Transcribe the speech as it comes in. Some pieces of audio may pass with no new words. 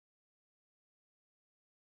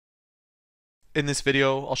In this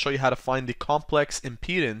video, I'll show you how to find the complex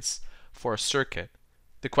impedance for a circuit.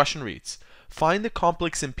 The question reads, find the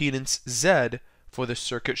complex impedance Z for the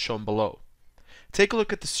circuit shown below. Take a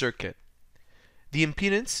look at the circuit. The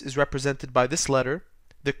impedance is represented by this letter.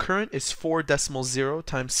 The current is 4.0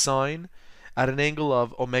 times sine at an angle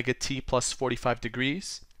of omega t plus 45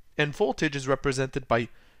 degrees, and voltage is represented by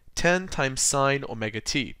 10 times sine omega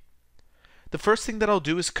t. The first thing that I'll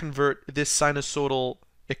do is convert this sinusoidal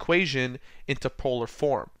equation into polar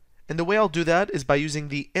form. And the way I'll do that is by using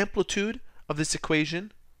the amplitude of this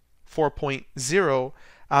equation, 4.0,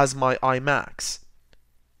 as my I max.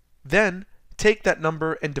 Then take that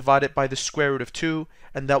number and divide it by the square root of 2,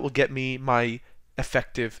 and that will get me my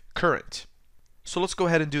effective current. So let's go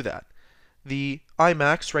ahead and do that. The I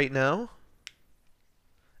max right now,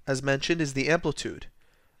 as mentioned, is the amplitude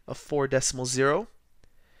of 4.0.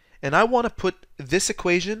 And I want to put this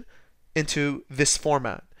equation into this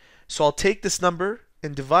format. So I'll take this number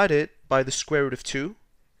and divide it by the square root of 2.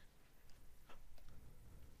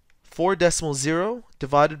 4.0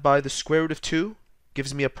 divided by the square root of 2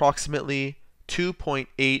 gives me approximately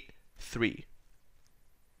 2.83.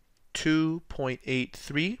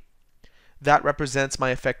 2.83. That represents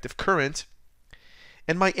my effective current.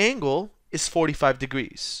 And my angle is 45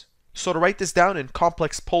 degrees. So to write this down in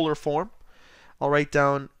complex polar form, I'll write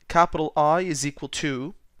down capital I is equal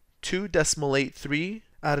to 2.83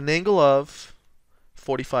 at an angle of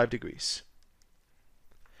 45 degrees.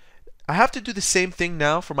 I have to do the same thing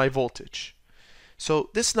now for my voltage. So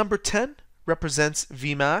this number 10 represents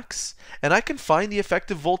Vmax, and I can find the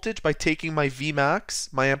effective voltage by taking my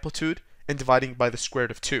Vmax, my amplitude, and dividing by the square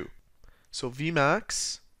root of 2. So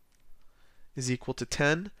Vmax is equal to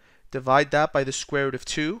 10. Divide that by the square root of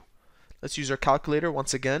 2. Let's use our calculator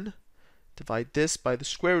once again. Divide this by the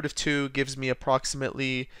square root of 2 gives me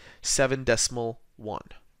approximately 7.1.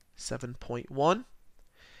 7.1.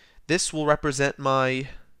 This will represent my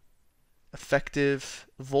effective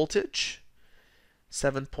voltage.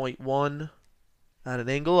 7.1 at an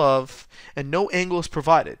angle of, and no angle is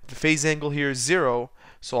provided. The phase angle here is 0,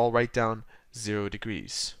 so I'll write down 0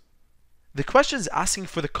 degrees. The question is asking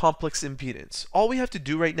for the complex impedance. All we have to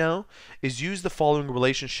do right now is use the following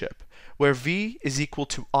relationship, where V is equal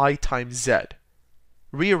to I times Z.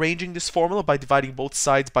 Rearranging this formula by dividing both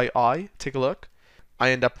sides by I, take a look,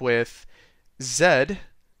 I end up with Z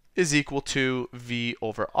is equal to V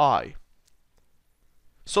over I.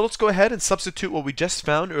 So let's go ahead and substitute what we just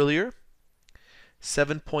found earlier.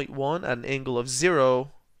 7.1 at an angle of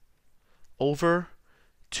 0 over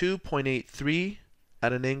 2.83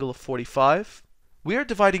 at an angle of 45. We are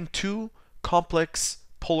dividing two complex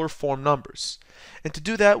polar form numbers. And to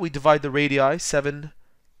do that, we divide the radii,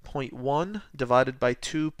 7.1 divided by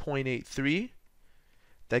 2.83.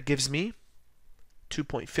 That gives me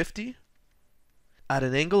 2.50 at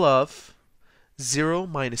an angle of 0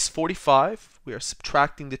 minus 45. We are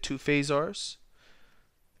subtracting the two phasors,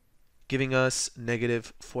 giving us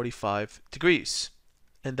negative 45 degrees.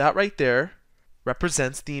 And that right there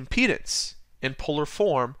represents the impedance in polar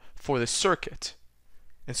form for this circuit.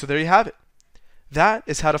 And so there you have it. That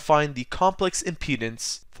is how to find the complex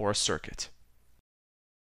impedance for a circuit.